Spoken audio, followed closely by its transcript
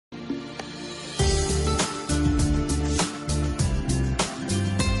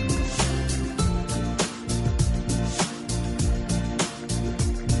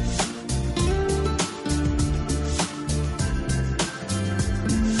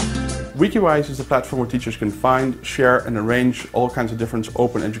Wikivijs is a platform where teachers can find, share and arrange all kinds of different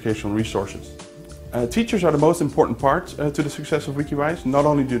open educational resources. Teachers are the most important part to the success of Wikivijs. Not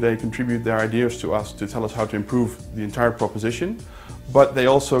only do they contribute their ideas to us to tell us how to improve the entire proposition, but they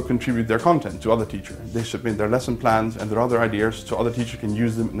also contribute their content to other teachers. They submit their lesson plans and their other ideas so other teachers can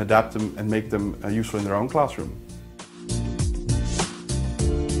use them and adapt them and make them useful in their own classroom.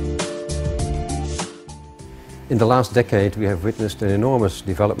 In the last decade we have witnessed an enormous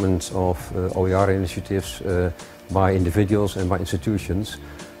development of OER initiatives by individuals and by institutions.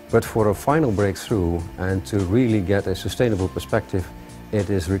 But for a final breakthrough and to really get a sustainable perspective, it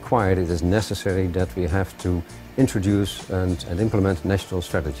is necessary that we have to introduce and implement national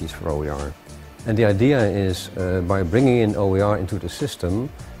strategies for OER. And the idea is by bringing in OER into the system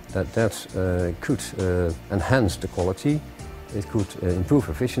that could enhance the quality, it could improve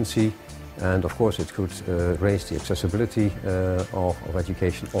efficiency, and of course it could raise the accessibility of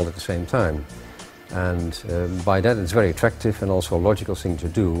education all at the same time. And by that it's very attractive and also a logical thing to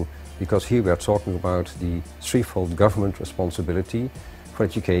do, because here we are talking about the threefold government responsibility for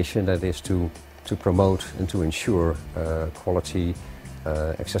education, that is to promote and to ensure quality,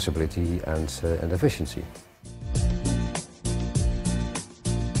 accessibility and efficiency.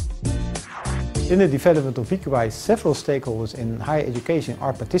 In the development of Wikivijs, several stakeholders in higher education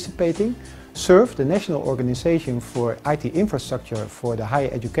are participating. SURF, the National Organization for IT Infrastructure for the Higher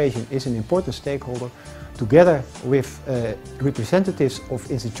Education, is an important stakeholder, together with representatives of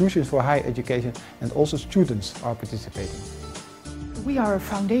institutions for higher education, and also students are participating. We are a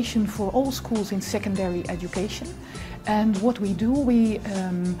foundation for all schools in secondary education, and what we do, we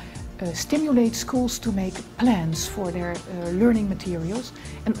stimulate schools to make plans for their learning materials,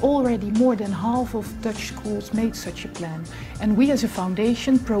 and already more than half of Dutch schools made such a plan. And we as a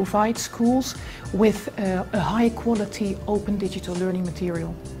foundation provide schools with a high quality open digital learning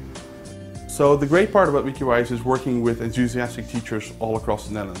material. So the great part about Wikivijs is working with enthusiastic teachers all across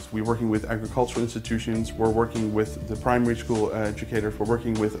the Netherlands. We're working with agricultural institutions, we're working with the primary school educators, we're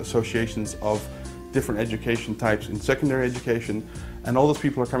working with associations of different education types in secondary education, and all those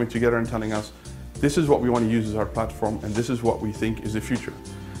people are coming together and telling us this is what we want to use as our platform and this is what we think is the future.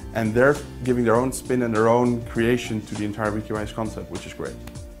 And they're giving their own spin and their own creation to the entire Wikivijs concept, which is great.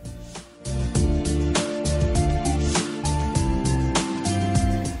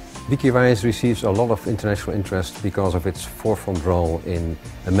 Wikivijs receives a lot of international interest because of its forefront role in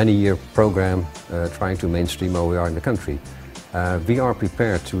a many-year program trying to mainstream OER in the country. We are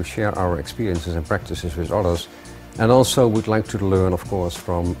prepared to share our experiences and practices with others, and also would like to learn, of course,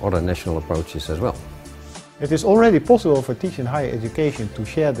 from other national approaches as well. It is already possible for teachers in higher education to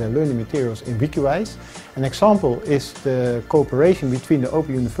share their learning materials in Wikivijs. An example is the cooperation between the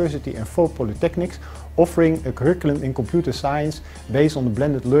Open University and 4 polytechnics, offering a curriculum in computer science based on the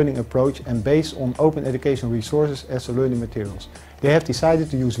blended learning approach and based on open educational resources as the learning materials. They have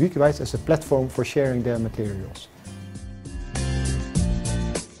decided to use Wikivijs as a platform for sharing their materials.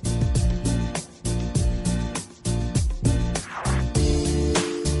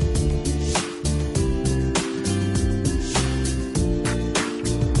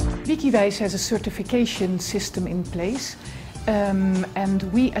 Wikivijs has a certification system in place, and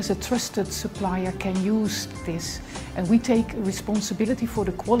we as a trusted supplier can use this, and we take responsibility for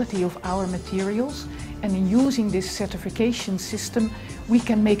the quality of our materials, and in using this certification system we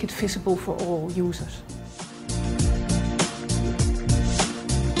can make it visible for all users.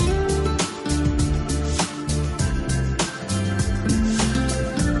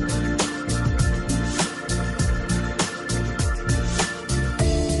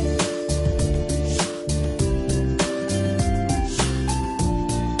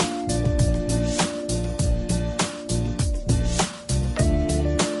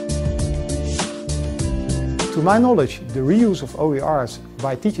 To my knowledge, the reuse of OERs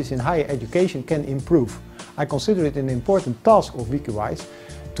by teachers in higher education can improve. I consider it an important task of Wikivijs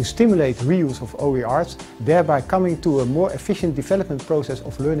to stimulate reuse of OERs, thereby coming to a more efficient development process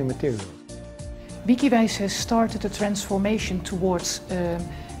of learning materials. Wikivijs has started a transformation towards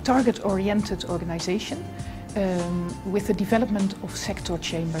target-oriented organization with the development of sector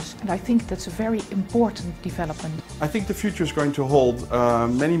chambers, and I think that's a very important development. I think the future is going to hold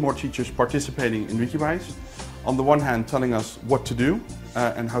many more teachers participating in Wikivijs. On the one hand, telling us what to do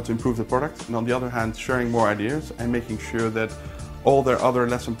and how to improve the product, and on the other hand, sharing more ideas and making sure that all their other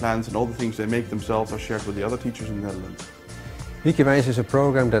lesson plans and all the things they make themselves are shared with the other teachers in the Netherlands. Wikivijs is a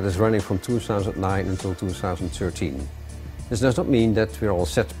program that is running from 2009 until 2013. This does not mean that we're all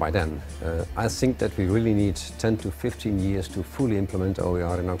set by then. I think that we really need 10 to 15 years to fully implement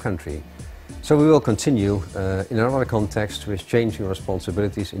OER in our country. So we will continue in another context with changing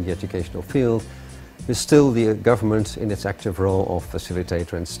responsibilities in the educational field, with still the government in its active role of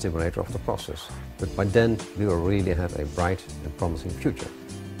facilitator and stimulator of the process. But by then we will really have a bright and promising future.